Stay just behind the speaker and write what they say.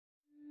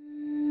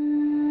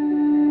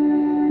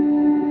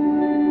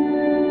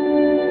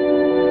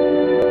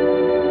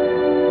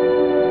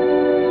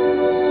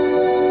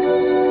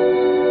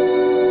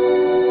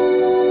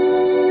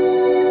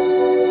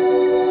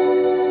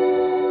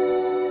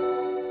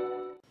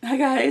Hi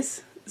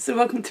guys, so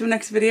welcome to my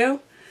next video.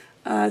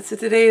 So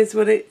today is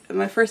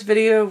my first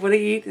video of what I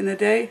eat in a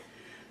day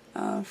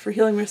for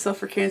healing myself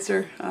for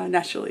cancer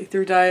naturally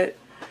through diet.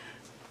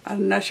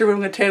 I'm not sure what I'm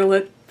going to title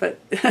it, but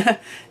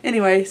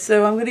anyway,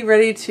 so I'm getting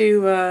ready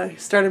to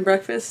start on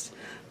breakfast.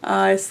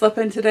 I slept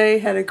in today,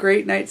 had a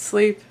great night's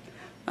sleep,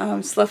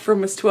 slept for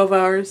almost 12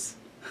 hours,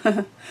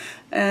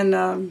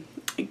 and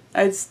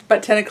it's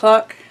about 10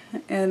 o'clock,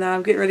 and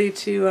I'm getting ready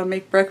to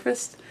make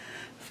breakfast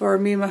for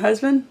me and my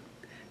husband.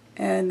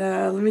 And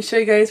let me show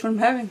you guys what I'm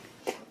having.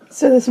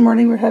 So this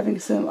morning we're having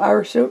some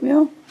Irish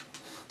oatmeal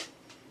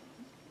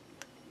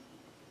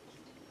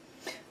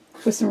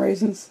with some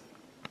raisins.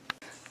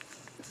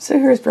 So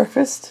here's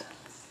breakfast.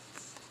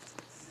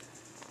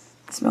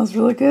 It smells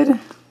really good.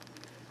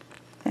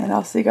 And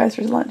I'll see you guys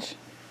for lunch.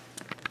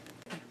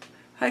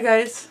 Hi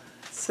guys.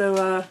 So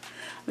I'm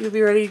going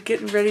to be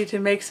getting ready to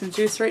make some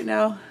juice right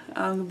now.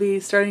 I'm going to be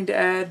starting to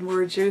add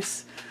more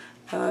juice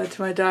to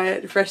my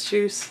diet, fresh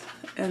juice,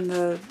 in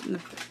the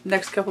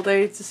next couple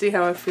days to see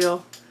how I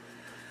feel.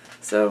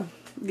 So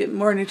get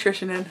more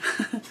nutrition in.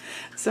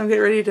 So I'm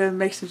getting ready to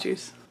make some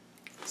juice.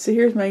 So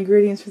here's my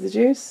ingredients for the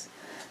juice.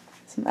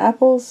 Some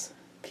apples,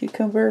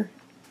 cucumber,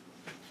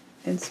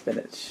 and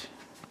spinach.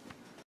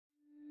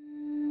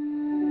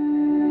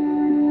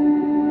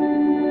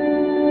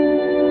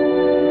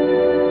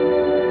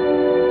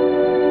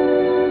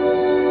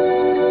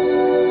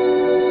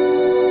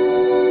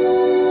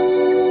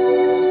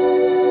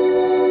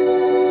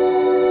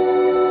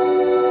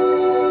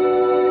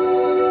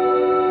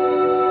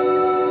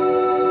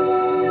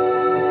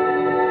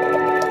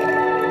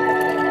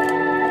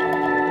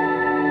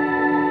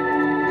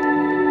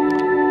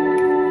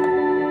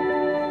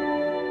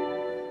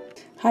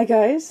 Hi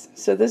guys,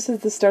 so this is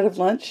the start of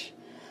lunch.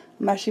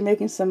 I'm actually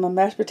making some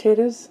mashed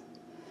potatoes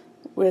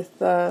with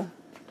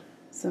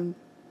some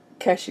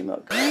cashew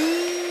milk.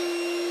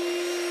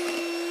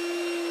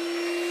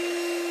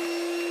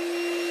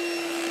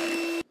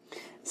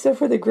 So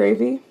for the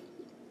gravy,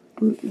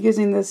 I'm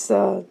using this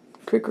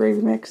quick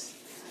gravy mix.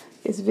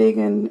 It's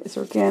vegan, it's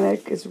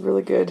organic, it's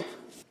really good.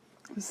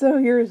 So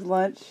here is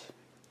lunch.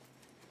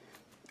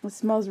 It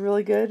smells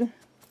really good.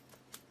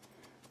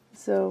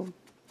 So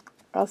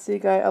I'll see you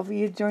guys. I'll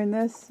be enjoying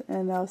this,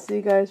 and I'll see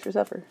you guys for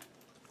supper.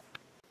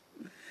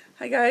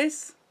 Hi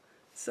guys.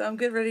 So I'm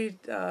getting ready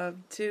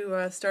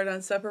to start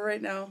on supper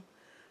right now.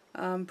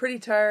 I'm pretty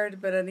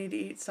tired, but I need to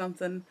eat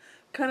something.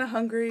 Kind of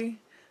hungry.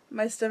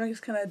 My stomach's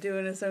kind of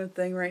doing its own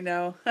thing right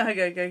now. I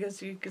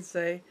guess you could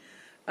say.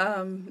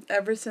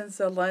 Ever since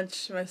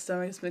lunch, my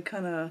stomach's been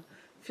kind of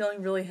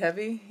feeling really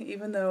heavy.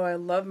 Even though I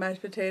love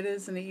mashed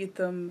potatoes and I eat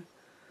them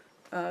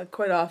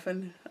quite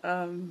often,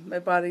 my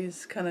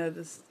body's kind of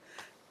just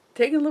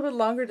taking a little bit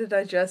longer to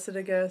digest it,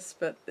 I guess,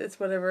 but it's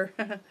whatever.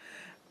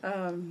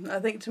 I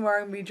think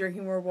tomorrow I'm going to be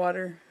drinking more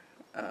water,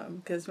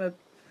 because I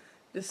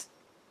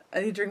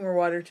need to drink more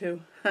water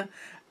too.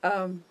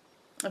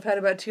 I've had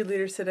about 2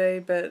 liters today,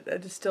 but I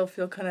just still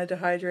feel kind of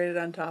dehydrated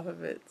on top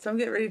of it. So I'm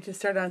getting ready to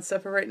start on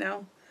supper right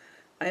now.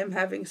 I am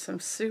having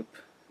some soup,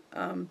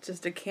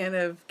 just a can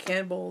of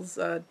Campbell's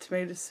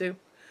tomato soup.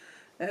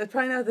 And it's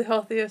probably not the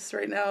healthiest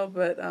right now,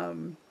 but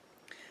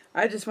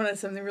I just wanted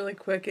something really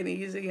quick and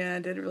easy, and I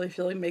didn't really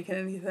feel like making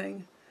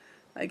anything,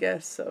 I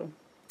guess, so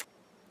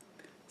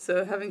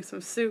having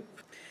some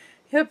soup.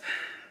 Yep,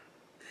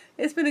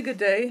 it's been a good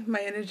day.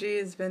 My energy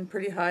has been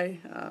pretty high,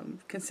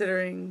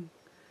 considering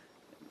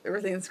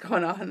everything that's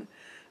going on.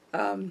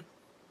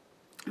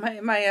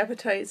 My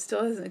appetite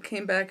still hasn't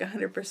came back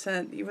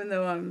 100%, even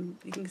though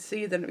you can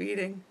see that I'm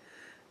eating.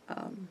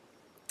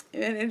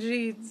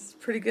 Energy is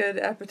pretty good.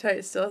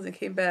 Appetite still hasn't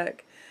came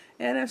back,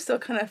 and I'm still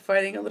kind of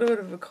fighting a little bit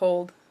of a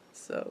cold.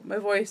 So my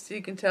voice,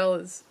 you can tell,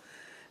 is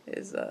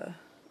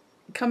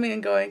coming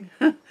and going.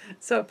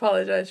 So I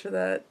apologize for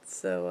that.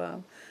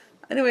 So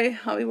anyway,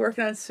 I'll be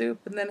working on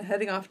soup and then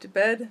heading off to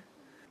bed.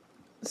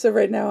 So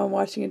right now I'm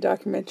watching a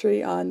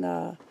documentary on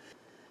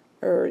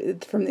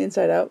From the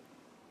Inside Out.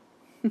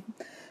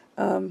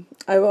 I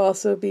will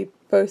also be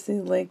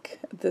posting the link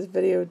of this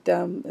video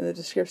down in the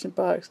description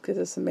box because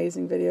it's an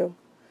amazing video.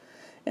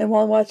 And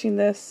while I'm watching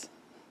this,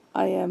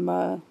 I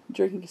am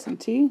drinking some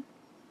tea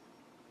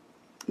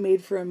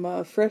made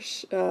from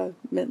fresh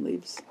mint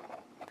leaves.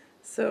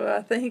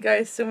 So thank you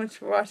guys so much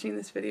for watching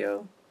this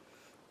video.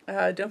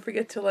 Don't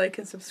forget to like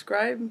and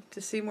subscribe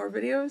to see more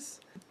videos.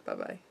 Bye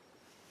bye.